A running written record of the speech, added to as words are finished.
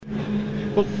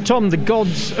Well, Tom, the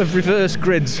gods of reverse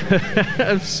grids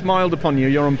have smiled upon you.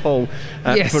 You're on pole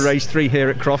Yes. for race 3 here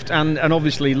at Croft, and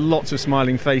obviously lots of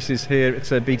smiling faces here at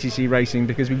BTC Racing,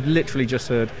 because we've literally just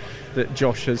heard that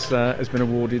Josh has been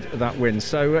awarded that win.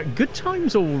 So good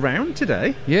times all round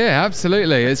today. Yeah,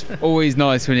 absolutely. It's always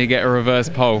nice when you get a reverse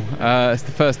pole. It's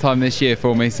the first time this year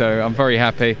for me, so I'm very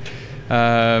happy.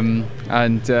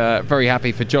 And very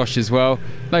happy for Josh as well.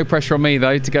 No pressure on me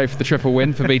though to go for the triple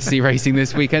win for BTC Racing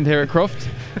this weekend here at Croft.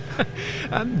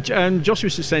 Josh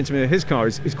was just saying to me that his car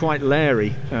is quite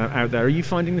leery out there. Are you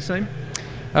finding the same?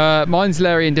 Mine's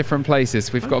leery in different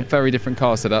places. We've got very different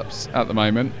car setups at the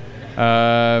moment,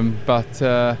 but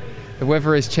the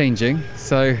weather is changing,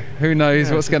 so who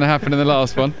knows what's going to happen in the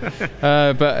last one.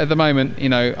 But at the moment, you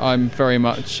know, I'm very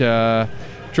much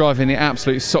driving the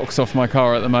absolute socks off my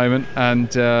car at the moment,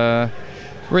 and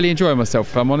really enjoying myself,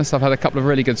 if I'm honest. I've had a couple of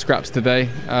really good scraps today.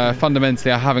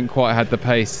 Fundamentally, I haven't quite had the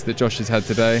pace that Josh has had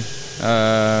today.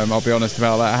 I'll be honest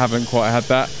about that. I haven't quite had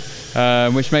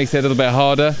that, which makes it a little bit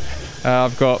harder.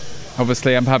 I've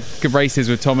had good races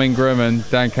with Tom Ingram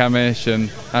and Dan Camish and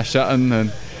Ash Sutton,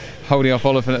 and holding off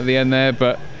Oliphant at the end there,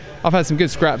 but I've had some good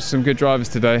scraps, some good drivers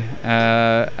today,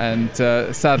 and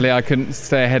sadly I couldn't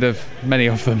stay ahead of many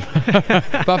of them.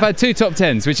 But I've had 2 top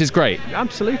 10s, which is great.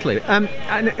 Absolutely. And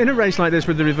in a race like this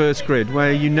with the reverse grid,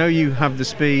 where you know you have the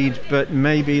speed, but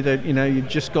maybe that you've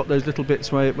just got those little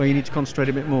bits where you need to concentrate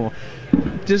a bit more,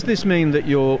 does this mean that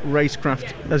your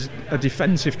racecraft as a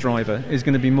defensive driver is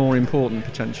going to be more important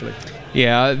potentially?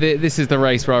 Yeah, this is the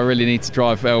race where I really need to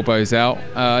drive elbows out.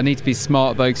 I need to be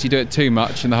smart though, because you do it too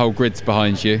much and the whole grid's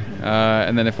behind you,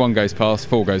 and then if one goes past,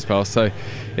 4 goes past. So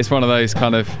it's one of those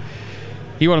kind of,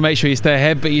 you want to make sure you stay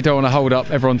ahead, but you don't want to hold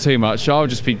up everyone too much. So I'll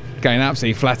just be going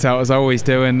absolutely flat out as I always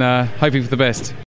do, and hoping for the best.